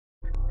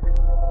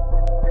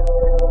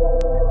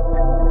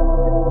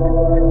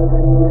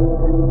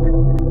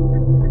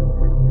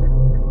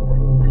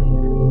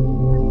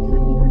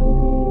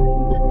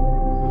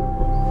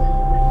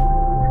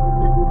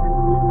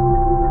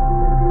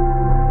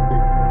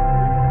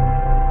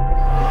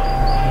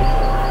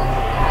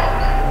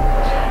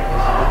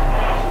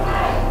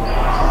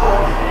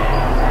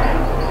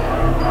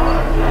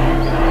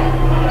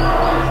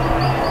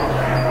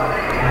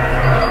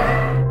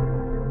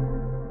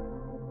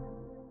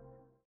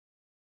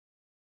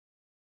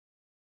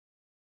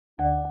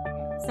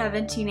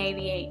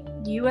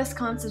1788. The U.S.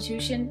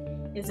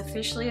 Constitution is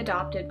officially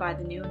adopted by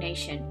the new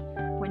nation,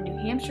 when New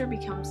Hampshire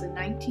becomes the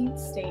 19th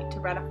state to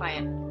ratify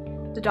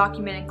it. The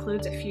document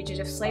includes a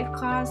fugitive slave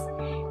clause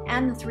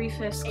and the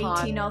 3/5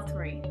 clause.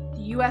 1803.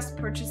 The U.S.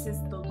 purchases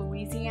the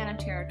Louisiana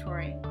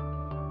Territory,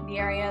 the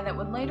area that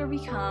would later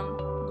become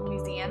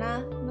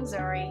Louisiana,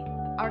 Missouri,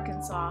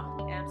 Arkansas,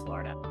 and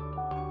Florida.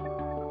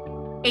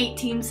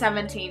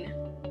 1817.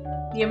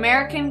 The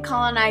American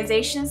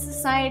Colonization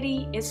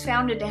Society is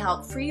founded to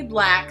help free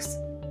blacks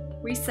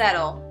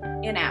resettle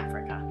in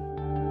Africa.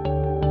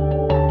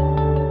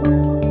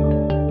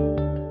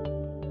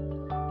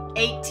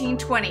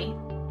 1820.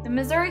 The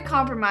Missouri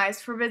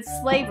Compromise forbids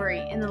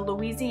slavery in the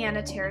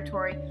Louisiana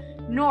Territory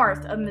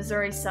north of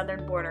Missouri's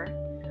southern border.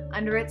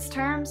 Under its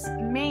terms,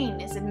 Maine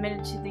is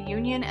admitted to the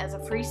Union as a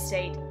free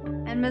state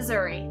and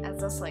Missouri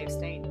as a slave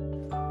state.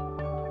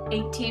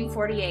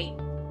 1848.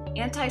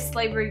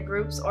 Anti-slavery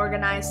groups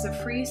organized the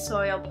Free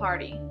Soil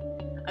Party,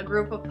 a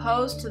group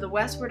opposed to the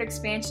westward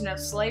expansion of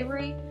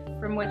slavery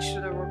from which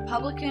the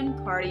Republican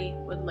Party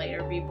would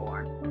later be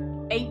born.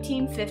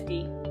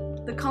 1850.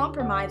 The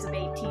Compromise of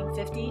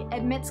 1850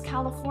 admits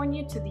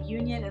California to the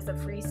Union as a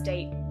free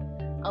state,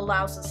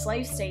 allows the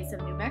slave states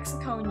of New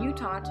Mexico and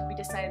Utah to be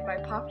decided by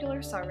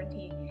popular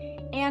sovereignty,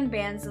 and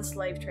bans the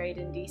slave trade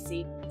in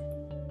D.C.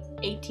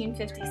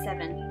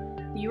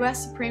 1857. The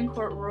U.S. Supreme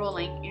Court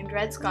ruling in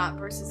Dred Scott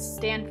v.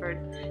 Stanford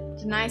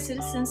denies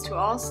citizens to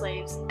all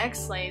slaves,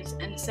 ex-slaves,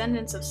 and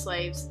descendants of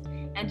slaves,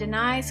 and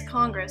denies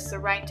Congress the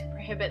right to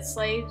prohibit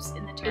slaves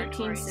in the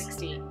territories.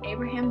 1860.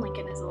 Abraham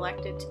Lincoln is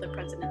elected to the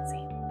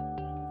presidency.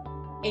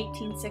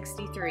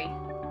 1863.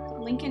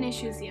 Lincoln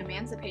issues the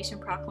Emancipation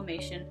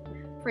Proclamation,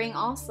 freeing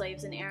all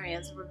slaves in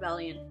areas of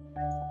rebellion.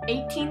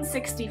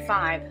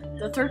 1865.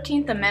 The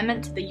 13th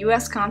Amendment to the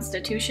U.S.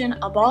 Constitution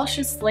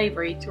abolishes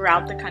slavery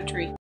throughout the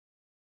country.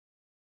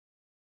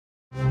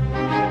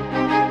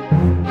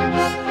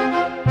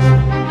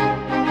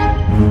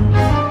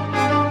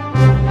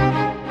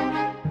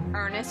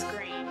 Ernest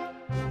Green,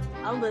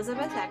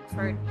 Elizabeth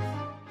Eckford,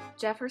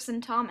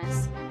 Jefferson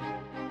Thomas,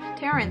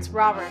 Terrence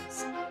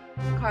Roberts,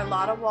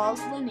 Carlotta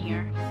Walls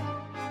Lanier,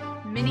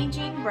 Minnie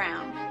Jean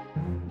Brown,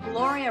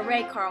 Gloria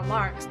Ray Karl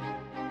Marx,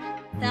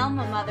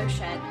 Thelma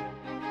Mothershed,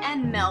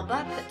 and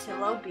Melba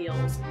Patillo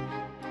Beals,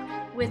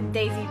 with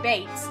Daisy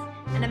Bates,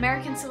 an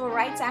American civil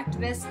rights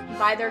activist,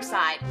 by their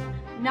side,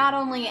 not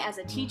only as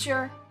a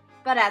teacher,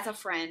 but as a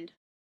friend.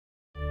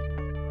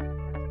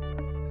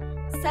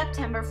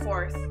 September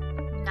 4th,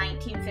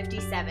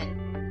 1957.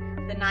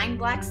 The 9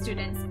 black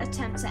students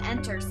attempt to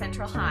enter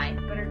Central High,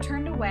 but are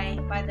turned away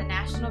by the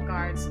National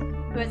Guards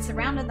who had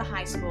surrounded the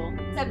high school.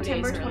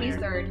 September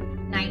 23rd,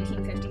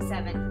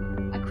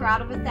 1957. A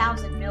crowd of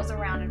 1,000 mills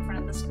around in front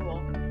of the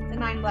school. The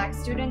 9 black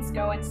students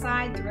go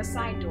inside through a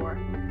side door.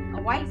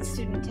 A white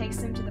student takes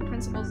them to the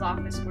principal's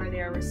office where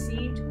they are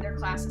received their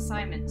class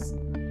assignments.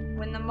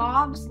 When the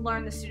mobs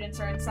learn the students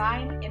are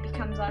inside, it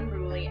becomes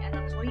unruly and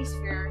the police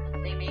fear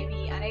they may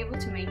be unable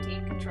to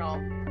maintain control.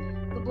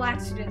 The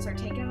black students are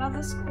taken out of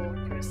the school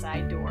through a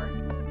side door.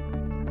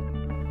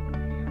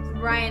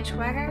 Brian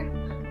Schweger,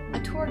 a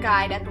tour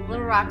guide at the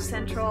Little Rock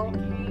Central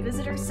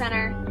Visitor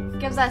Center,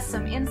 gives us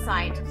some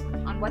insight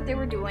on what they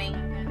were doing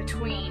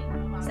between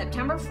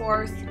September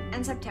 4th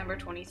and September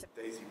 23rd.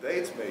 Daisy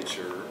Bates made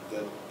sure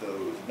that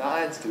those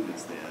 9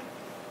 students then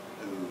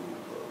who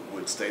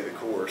would stay the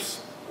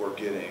course were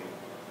getting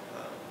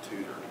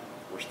tutored,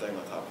 were staying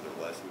on top of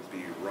their lessons,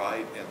 be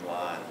right in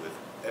line with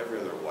every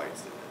other white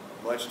student.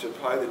 Much to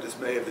probably the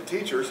dismay of the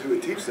teachers who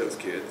would teach those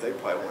kids, they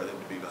probably wanted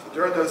them to be. So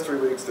during those 3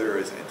 weeks, there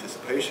is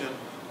anticipation,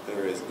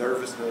 there is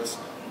nervousness,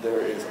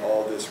 there is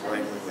all this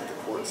wrangling with the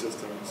court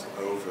systems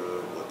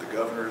over what the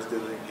governor is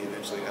doing. He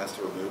eventually has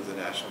to remove the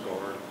National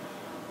Guard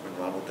when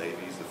Ronald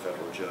Davies, the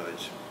federal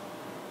judge,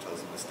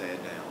 tells him to stand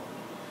down.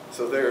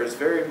 So there is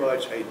very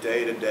much a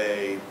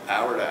day-to-day,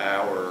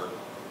 hour-to-hour,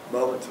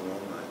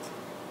 moment-to-moment,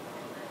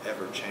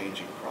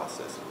 ever-changing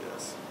process of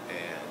this.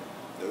 And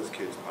those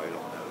kids probably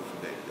don't know from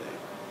day to day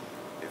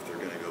if they're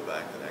going to go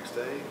back the next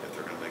day, if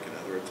they're going to make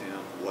another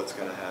attempt, what's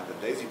going to happen.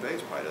 Daisy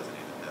Bates probably doesn't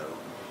even know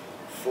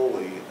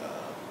fully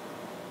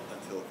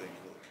until things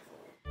really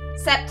unfold.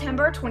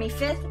 September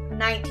 25th,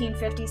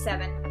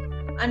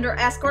 1957. Under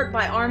escort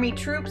by Army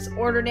troops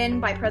ordered in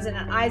by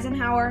President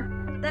Eisenhower,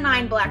 the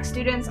 9 black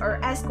students are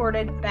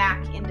escorted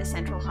back into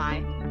Central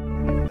High.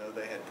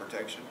 They had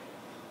protection,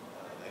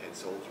 they had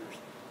soldiers,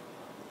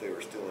 but they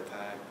were still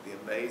attacked. The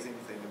amazing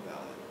thing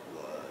about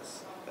it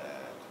was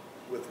that,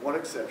 with one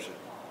exception,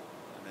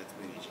 and that's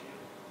Minnie Jean,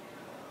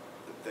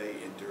 that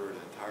they endured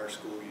an entire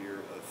school year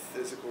of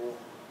physical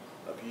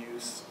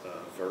abuse,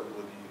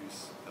 verbal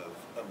abuse, of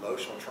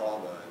emotional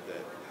trauma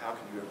that how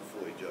can you ever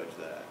fully judge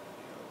that?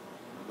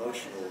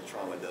 Emotional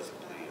trauma doesn't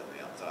bleed on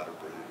the outside or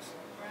bruise.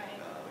 Right.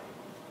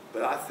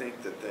 But I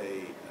think that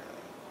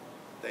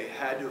they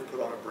had to have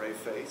put on a brave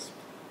face,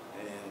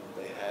 and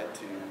they had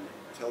to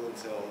tell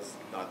themselves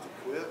not to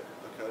quit,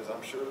 because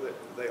I'm sure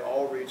that they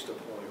all reached a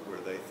point where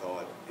they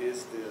thought,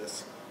 is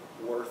this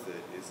worth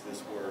it? Is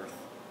this worth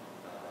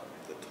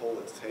the toll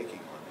it's taking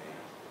on me?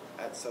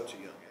 at such a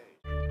young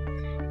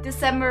age.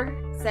 December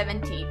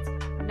 17th,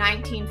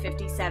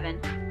 1957.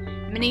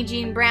 Minnie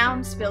Jean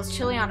Brown spills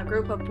chili on a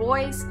group of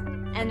boys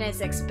and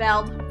is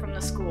expelled from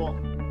the school.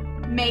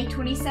 May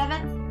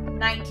 27th,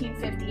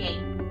 1958.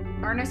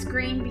 Ernest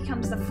Green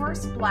becomes the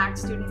first black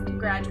student to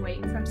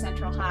graduate from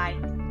Central High.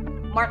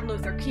 Martin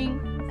Luther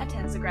King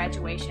attends the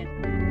graduation.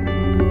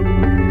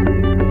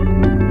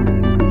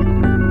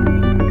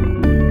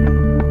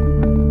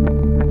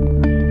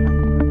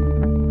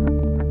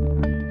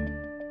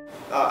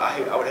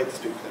 I would hate to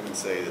speak for them and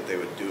say that they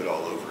would do it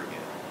all over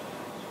again,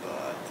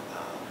 but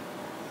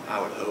I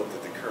would hope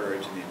that the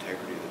courage and the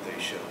integrity that they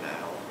show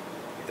now,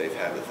 that they've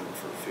had with them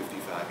for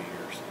 55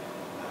 years,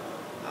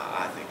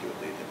 I think it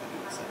would lead them to do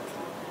the same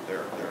thing.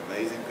 They're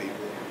amazing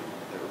people,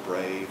 they're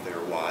brave,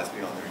 they're wise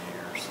beyond their years.